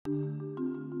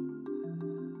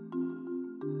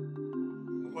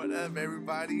What up,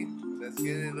 everybody? Let's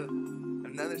get it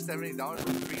another $70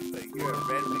 for free play here at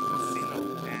Redwind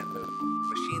Casino. And the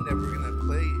machine that we're gonna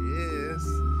play is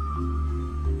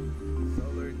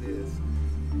Solar Disc.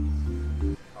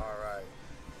 Alright.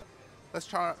 Let's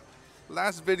try.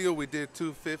 Last video we did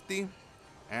 250,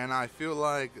 and I feel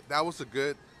like that was a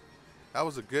good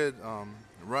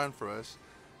run for us.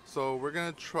 So we're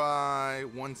gonna try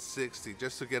 160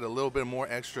 just to get a little bit more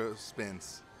extra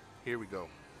spins. Here we go.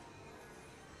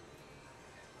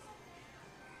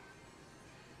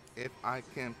 If I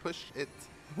can push it.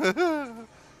 Alright,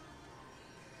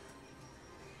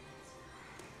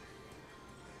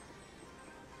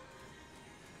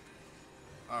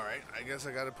 I guess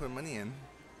I gotta put money in.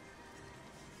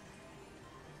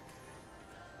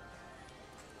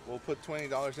 We'll put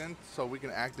 $20 in so we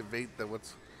can activate the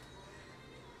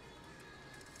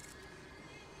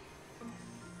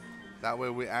that way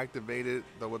we activated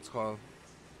the what's called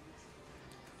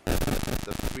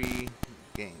the free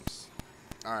games.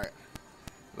 All right,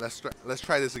 let's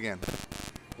try this again.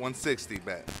 160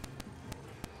 bet,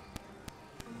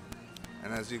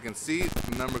 and as you can see,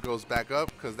 the number goes back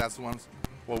up because that's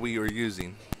what we were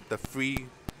using, the free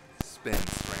spins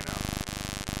right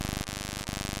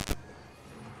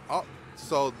now. Oh,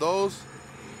 so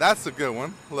that's a good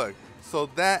one. Look, so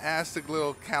that Aztec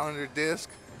little calendar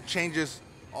disc changes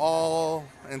all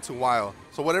into wild.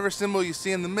 So whatever symbol you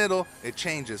see in the middle, it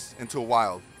changes into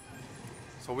wild.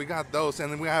 So we got those,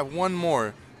 and then we have one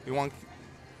more. We want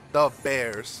the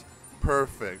Bears.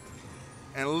 Perfect.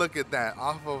 And look at that,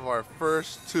 off of our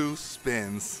first two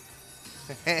spins.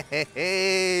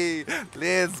 Hey,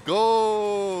 let's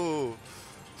go.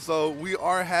 So we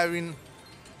are having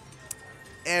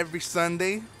every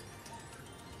Sunday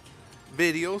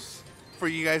videos for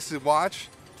you guys to watch.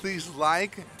 Please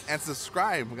like and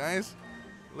subscribe, guys.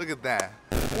 Look at that,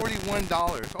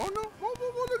 $41. Oh no,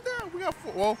 look at that. We got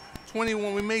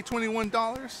 21. We made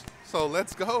 $21. So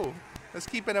let's go. Let's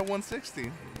keep it at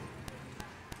 160.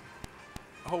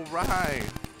 All right.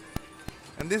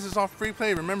 And this is all free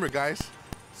play. Remember, guys.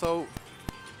 So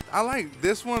I like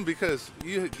this one because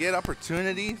you get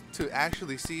opportunity to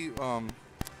actually see.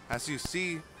 As you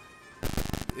see,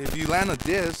 if you land a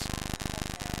disc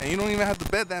and you don't even have to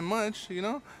bet that much, you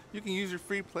know, you can use your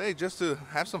free play just to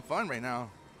have some fun right now.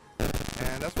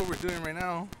 And that's what we're doing right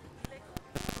now.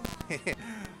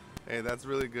 Hey, that's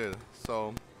really good.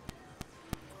 So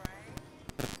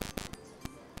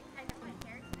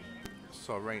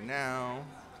right now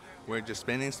we're just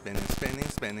spinning.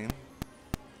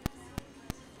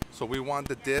 So we want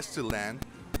the disc to land,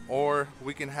 or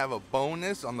we can have a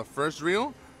bonus on the first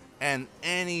reel and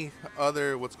any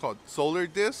other what's called solar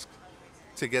disc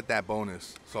to get that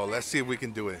bonus. So let's see if we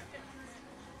can do it.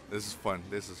 This is fun.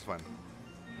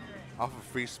 Off of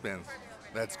free spins.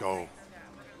 Let's go.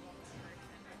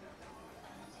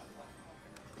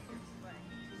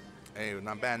 Hey,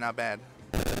 not bad.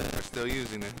 We're still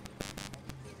using it.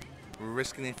 We're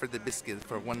risking it for the biscuit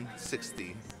for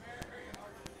 160.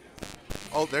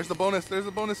 Oh, there's the bonus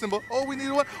symbol. Oh, we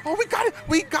need one. Oh, we got it.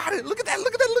 Look at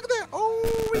that.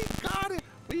 Oh, we got it.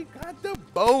 We got the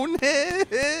bonus.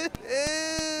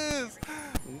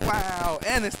 Wow.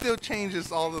 And it still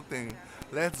changes all the things.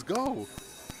 Let's go.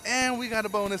 And we got a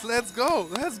bonus. Let's go.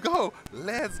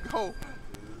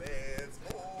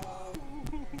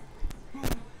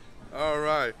 All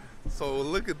right. So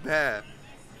look at that.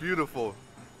 Beautiful.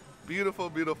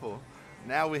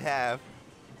 Now we have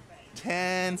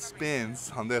 10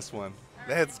 spins on this one.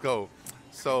 Let's go.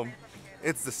 So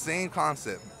it's the same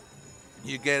concept.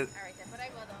 You get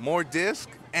more disc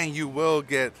and you will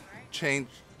change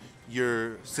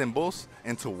your symbols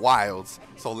into wilds.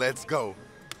 So let's go.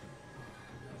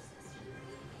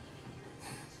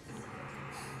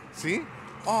 See?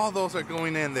 All those are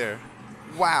going in there.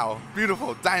 Wow,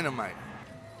 beautiful, dynamite.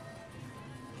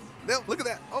 Look at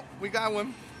that. Oh, we got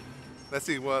one. Let's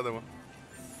see what other one.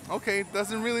 Okay,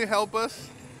 doesn't really help us.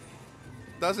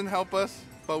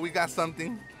 But we got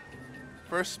something.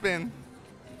 First spin.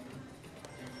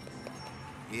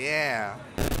 Yeah.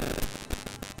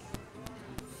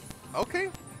 Okay,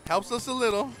 helps us a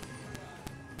little.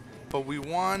 But we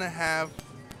want to have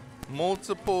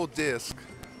multiple discs.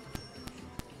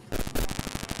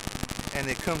 And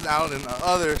it comes out in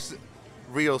other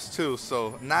reels too.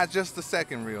 So not just the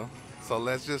second reel. So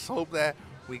let's just hope that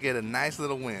we get a nice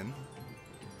little win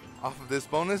off of this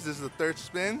bonus. This is the third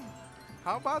spin.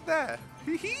 How about that?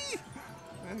 You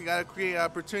gotta create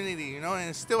opportunity, you know,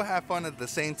 and still have fun at the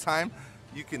same time.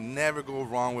 You can never go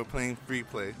wrong with playing free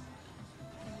play.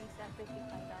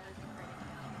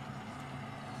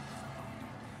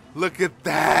 Look at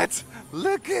that!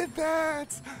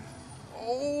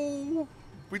 Oh,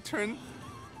 we turn.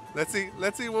 Let's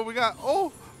see what we got.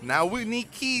 Oh, now we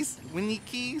need keys. We need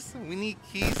keys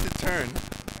to turn.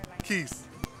 Keys.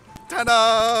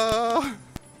 Ta-da!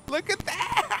 Look at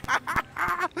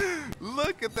that!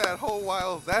 Look at that whole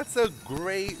wild. That's a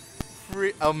great,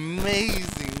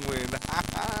 amazing win.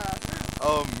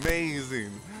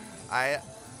 Amazing. I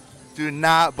do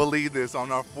not believe this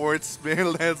on our fourth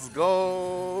spin. Let's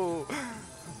go.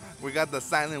 We got the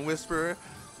Silent Whisperer.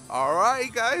 All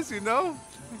right, guys, you know,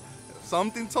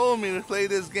 something told me to play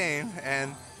this game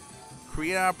and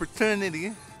create an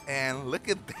opportunity. And look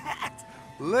at that.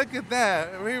 Look at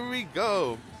that. Here we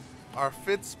go. Our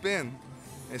fifth spin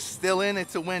is still in it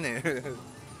to win it.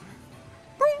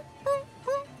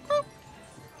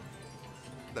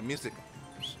 The music.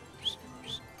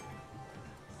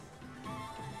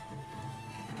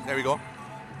 There we go.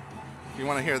 You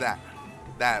want to hear that?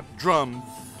 That drum,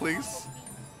 please.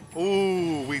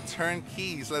 Ooh, we turn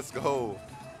keys. Let's go.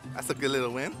 That's a good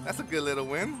little win. That's a good little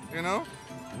win, you know?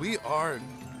 We are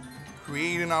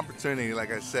creating an opportunity,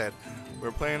 like I said.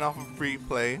 We're playing off of free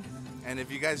play. And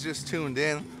if you guys just tuned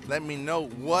in, let me know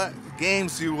what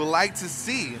games you would like to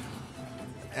see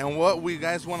and what we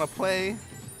guys want to play.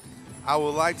 I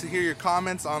would like to hear your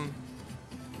comments on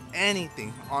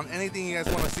anything you guys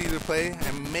want to see to play,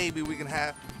 and maybe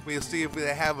we'll see if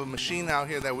they have a machine out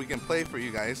here that we can play for you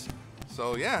guys.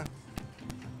 So yeah,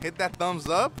 hit that thumbs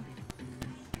up,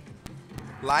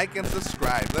 like and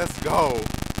subscribe. Let's go.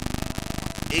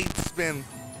 8 spin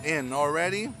in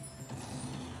already.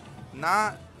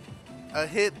 Not a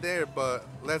hit there, but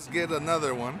let's get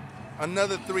another one.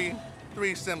 Another three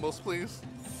symbols, please.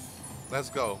 Let's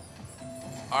go.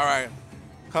 All right,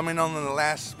 coming on the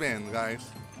last spin, guys.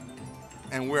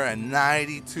 And we're at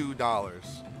 $92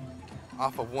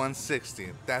 off of 160.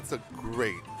 That's a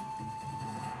great.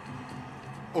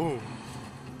 Oh.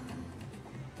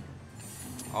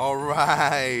 All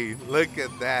right, look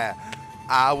at that.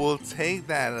 I will take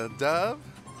that, a dub,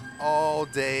 all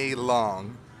day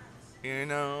long. You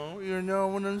know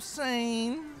what I'm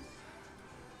saying?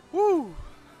 Woo!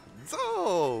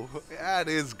 So, that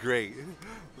is great.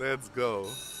 Let's go.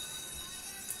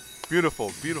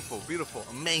 Beautiful, beautiful, beautiful,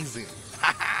 amazing.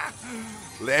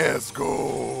 Let's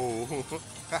go.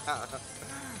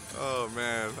 Oh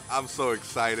man, I'm so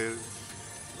excited.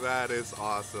 That is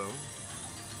awesome.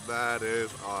 That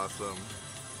is awesome.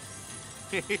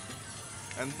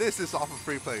 And this is off of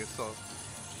free play, so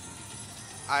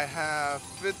I have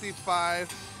 $55.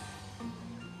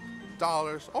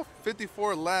 Oh,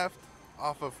 54 left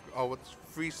off of what's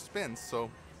free spins.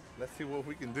 So let's see what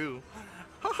we can do.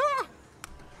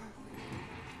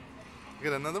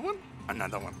 Get another one?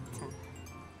 Another one.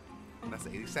 That's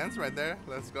 80 cents right there.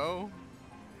 Let's go.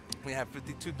 We have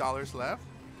 $52 left.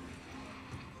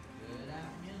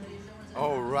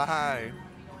 All right.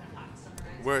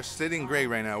 We're sitting great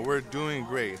right now. We're doing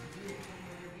great.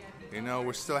 You know,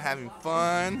 we're still having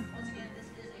fun.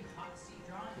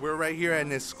 We're right here at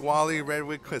Nisqually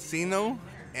Redwind Casino,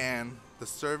 and the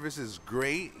service is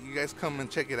great. You guys come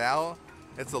and check it out.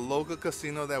 It's a local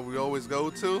casino that we always go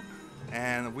to,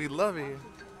 and we love it.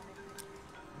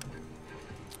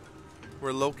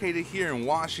 We're located here in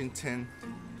Washington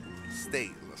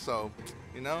State, so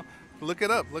you know, look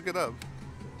it up. Look it up.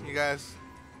 You guys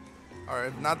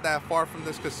are not that far from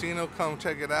this casino. Come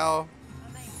check it out,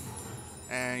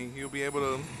 and you'll be able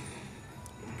to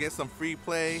get some free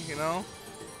play. You know,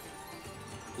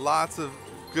 lots of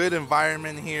good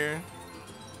environment here.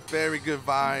 Very good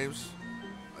vibes.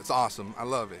 It's awesome. I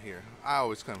love it here. I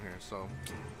always come here, so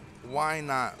why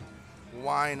not?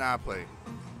 Why not play?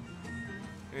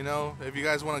 You know, if you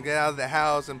guys want to get out of the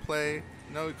house and play,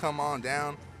 you know, come on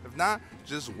down. If not,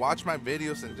 just watch my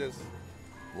videos and just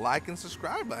like and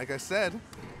subscribe. Like I said,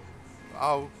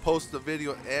 I'll post a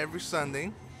video every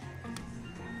Sunday,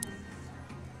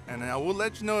 and I will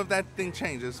let you know if that thing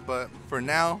changes. But for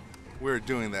now, we're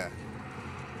doing that.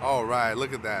 All right,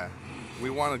 look at that. We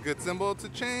want a good symbol to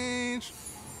change.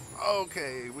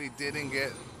 Okay, we didn't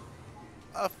get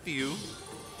a few.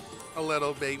 A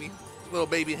little baby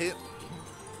hit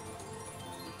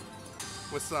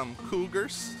with some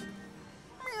cougars.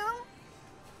 Meow.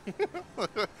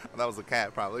 That was a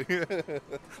cat, probably.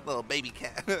 Little baby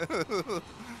cat.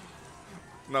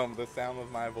 No, the sound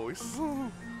of my voice.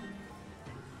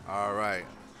 All right,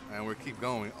 and we keep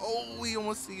going. Oh, we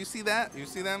almost see. You see that? You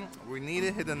see them? We need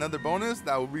to hit another bonus.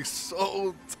 That would be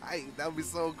so tight. That would be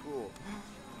so cool.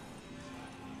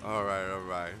 All right, all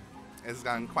right. It's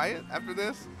gotten quiet after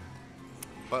this,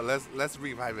 but let's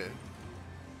revive it.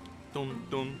 Dum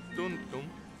dum dum dum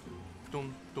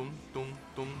dum dum dum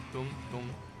dum dum dum.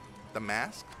 The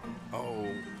mask. Oh,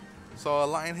 So a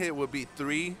line hit would be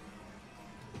three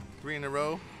in a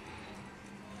row.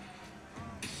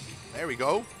 There we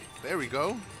go. There we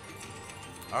go.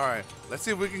 All right, let's see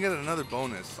if we can get another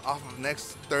bonus off of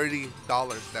next $30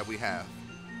 that we have.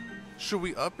 Should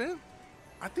we up it?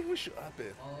 I think we should up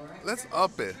it. Let's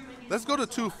up it. Let's go to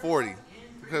 240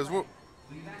 because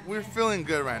we're feeling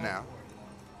good right now.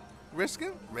 Risk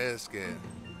it? Risk it.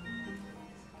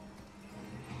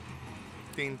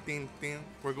 Ding, ding, ding.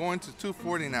 We're going to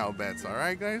 240 now, bets. All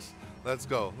right, guys? Let's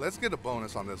go. Let's get a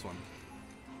bonus on this one.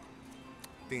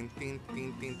 Ding, ding,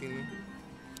 ding, ding, ding.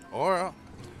 Or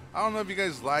I don't know if you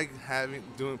guys like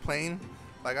playing.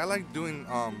 Like I like doing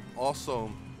also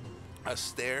a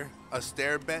stair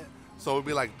bet. So it would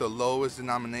be like the lowest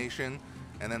denomination,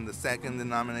 and then the second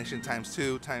denomination times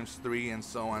 2, times 3, and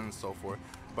so on and so forth.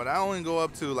 But I only go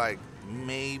up to like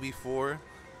maybe 4.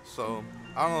 So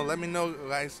I don't know. Let me know,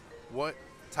 guys, what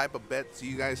type of bets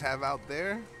you guys have out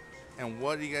there, and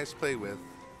what do you guys play with?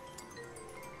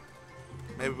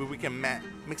 Maybe we can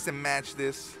mix and match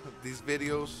these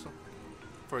videos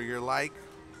for your like.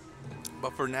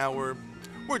 But for now, we're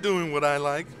doing what I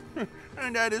like,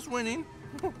 and that is winning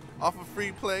off of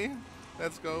free play.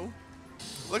 Let's go.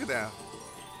 Look at that.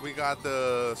 We got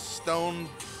the stone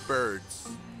birds.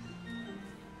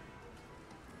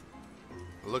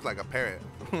 Look like a parrot.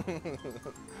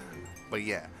 But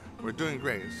yeah, we're doing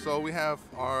great. So we have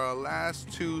our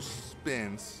last 2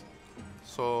 spins.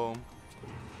 So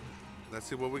let's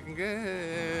see what we can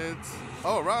get.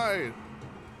 All right.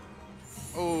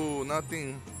 Oh,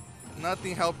 nothing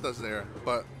helped us there.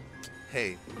 But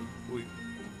hey,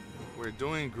 we're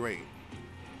doing great.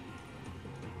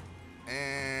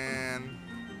 And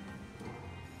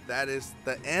that is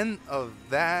the end of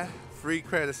that free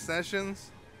credit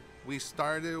sessions. We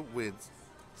started with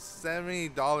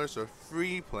 $70 of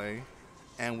free play,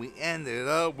 and we ended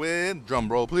up with,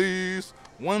 drum roll please,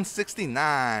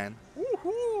 $169.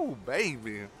 Woohoo,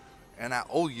 baby. And I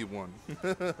owe you one.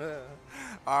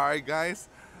 Alright guys,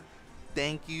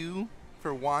 thank you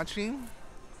for watching.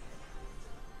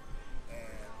 And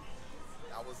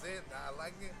that was it. I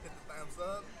like it. Hit the thumbs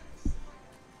up.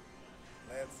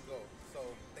 Let's go. So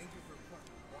thank you for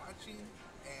watching,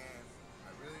 and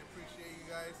I really appreciate you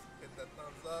guys. Hit that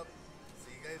thumbs up.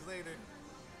 See you guys later.